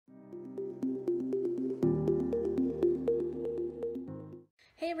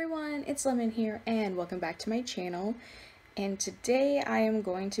everyone, it's Lemon here and welcome back to my channel. And today I am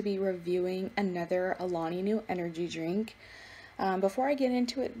going to be reviewing another Alani new energy drink. Before I get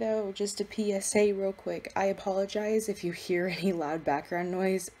into it though, just a PSA real quick. I apologize if you hear any loud background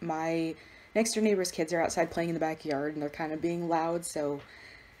noise. My next door neighbor's kids are outside playing in the backyard and they're kind of being loud, so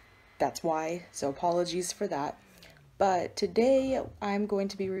that's why. So apologies for that. But today I'm going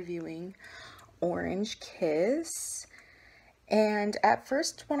to be reviewing Orange Kiss. And at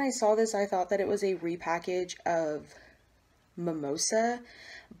first when I saw this, I thought that it was a repackage of Mimosa,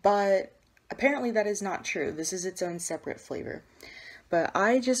 but apparently that is not true. This is its own separate flavor. But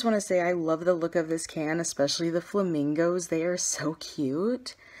I just want to say I love the look of this can, especially the flamingos. They are so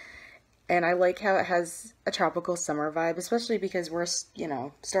cute. And I like how it has a tropical summer vibe, especially because we're,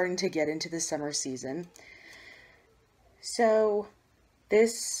 starting to get into the summer season. So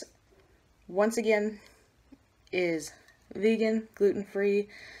this, once again, is vegan, gluten-free.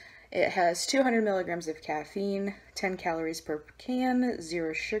 It has 200 milligrams of caffeine, 10 calories per can,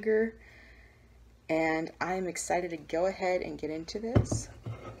 0 sugar, and I'm excited to go ahead and get into this.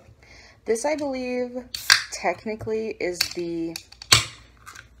 This, I believe, technically is the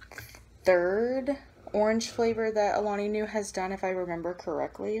third orange flavor that Alani New has done, if I remember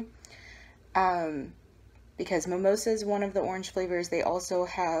correctly. Because Mimosa is one of the orange flavors. They also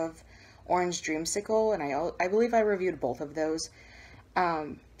have Orange Dreamsicle, and I believe I reviewed both of those.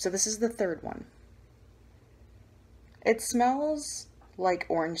 So this is the third one. It smells like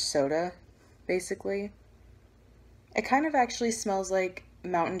orange soda, basically. It kind of actually smells like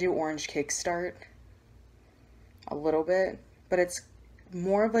Mountain Dew Orange Kickstart. A little bit, but it's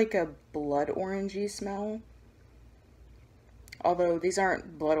more of like a blood orangey smell. Although these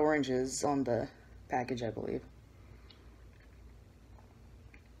aren't blood oranges on the package, I believe.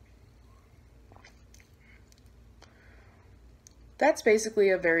 That's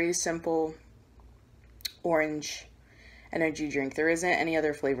basically a very simple orange energy drink. There isn't any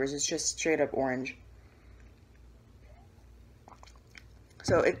other flavors. It's just straight up orange.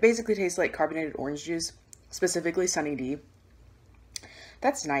 So it basically tastes like carbonated orange juice, specifically Sunny D.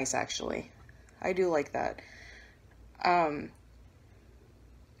 That's nice, actually. I do like that.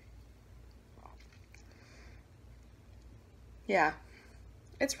 Yeah,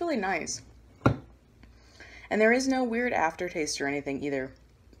 it's really nice. And there is no weird aftertaste or anything either.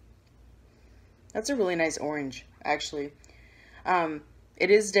 That's a really nice orange, actually. It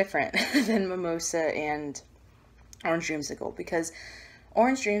is different than Mimosa and Orange Dreamsicle, because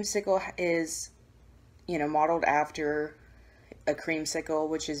Orange Dreamsicle is, modeled after a creamsicle,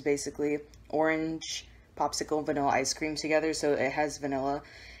 which is basically orange, popsicle, vanilla ice cream together, so it has vanilla.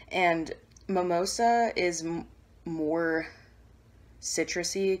 And Mimosa is more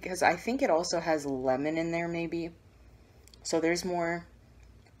citrusy, because I think it also has lemon in there, maybe. So there's more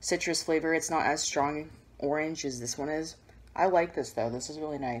citrus flavor. It's not as strong orange as this one is. I like this though. This is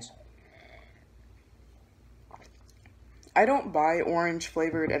really nice. I don't buy orange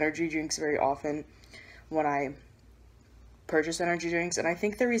flavored energy drinks very often when I purchase energy drinks, and I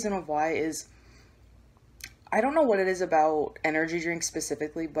think the reason of why is I don't know what it is about energy drinks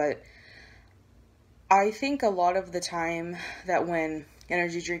specifically, but I think a lot of the time that when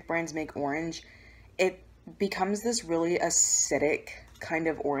energy drink brands make orange, it becomes this really acidic kind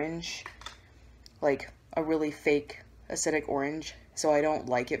of orange, like a really fake acidic orange. So I don't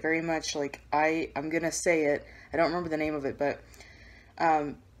like it very much. Like I'm gonna say it. I don't remember the name of it, but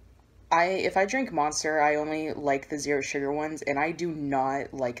if I drink Monster, I only like the 0 sugar ones, and I do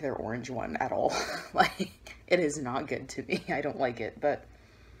not like their orange one at all. Like, it is not good to me. I don't like it, but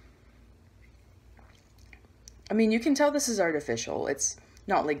I mean, you can tell this is artificial. It's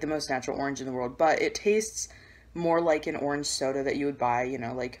not like the most natural orange in the world, but it tastes more like an orange soda that you would buy,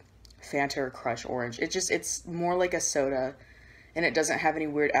 like Fanta or Crush Orange. It's more like a soda, and it doesn't have any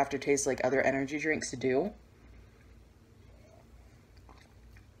weird aftertaste like other energy drinks do.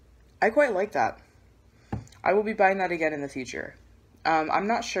 I quite like that. I will be buying that again in the future. I'm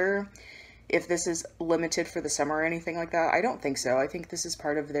not sure if this is limited for the summer or anything like that. I don't think so. I think this is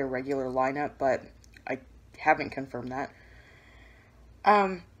part of their regular lineup, but I haven't confirmed that.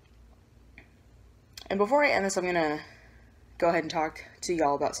 And before I end this, I'm gonna go ahead and talk to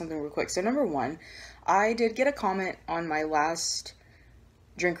y'all about something real quick. So number one, I did get a comment on my last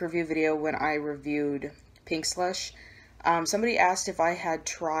drink review video when I reviewed Pink Slush. Somebody asked if I had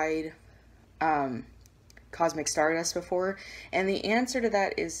tried Cosmic Stardust before, and the answer to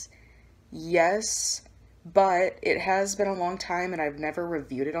that is yes. But it has been a long time and I've never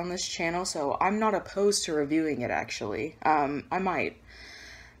reviewed it on this channel, so I'm not opposed to reviewing it, actually. I might.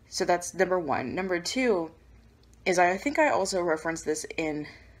 So that's number one. Number two is I think I also referenced this in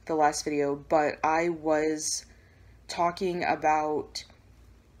the last video, but I was talking about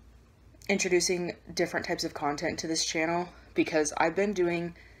introducing different types of content to this channel because I've been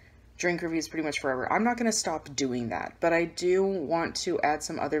doing drink reviews pretty much forever. I'm not going to stop doing that, but I do want to add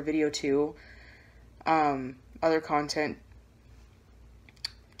some other video too, other content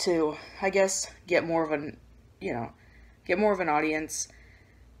to, I guess, get more of an, get more of an audience.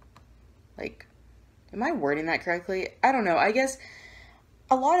 Like, am I wording that correctly? I don't know. I guess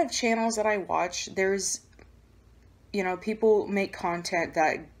a lot of channels that I watch, there's, people make content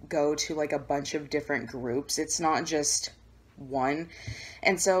that go to like a bunch of different groups. It's not just one.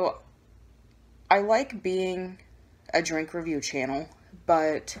 And so I like being a drink review channel,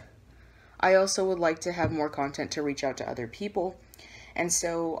 but I also would like to have more content to reach out to other people. And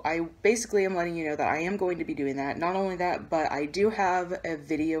so I basically am letting you know that I am going to be doing that. Not only that, but I do have a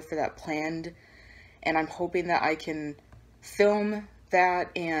video for that planned, and I'm hoping that I can film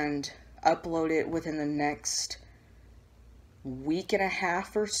that and upload it within the next week and a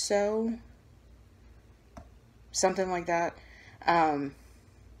half or so. Something like that. And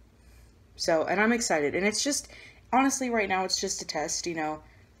I'm excited. And it's just, honestly, right now, it's just a test,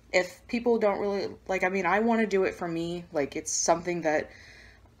 If people don't really, I want to do it for me. Like, it's something that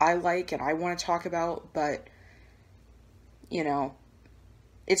I like and I want to talk about, but,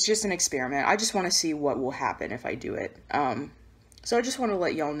 it's just an experiment. I just want to see what will happen if I do it. So I just want to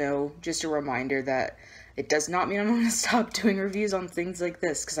let y'all know, just a reminder that it does not mean I'm going to stop doing reviews on things like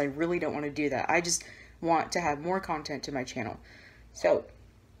this, because I really don't want to do that. I just want to have more content to my channel. So,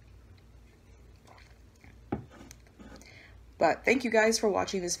 but thank you guys for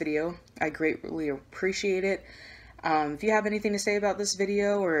watching this video. I greatly appreciate it. If you have anything to say about this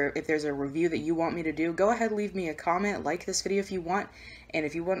video, or if there's a review that you want me to do, go ahead, leave me a comment, like this video if you want, and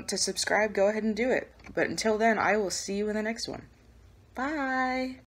if you want to subscribe, go ahead and do it. But until then, I will see you in the next one. Bye!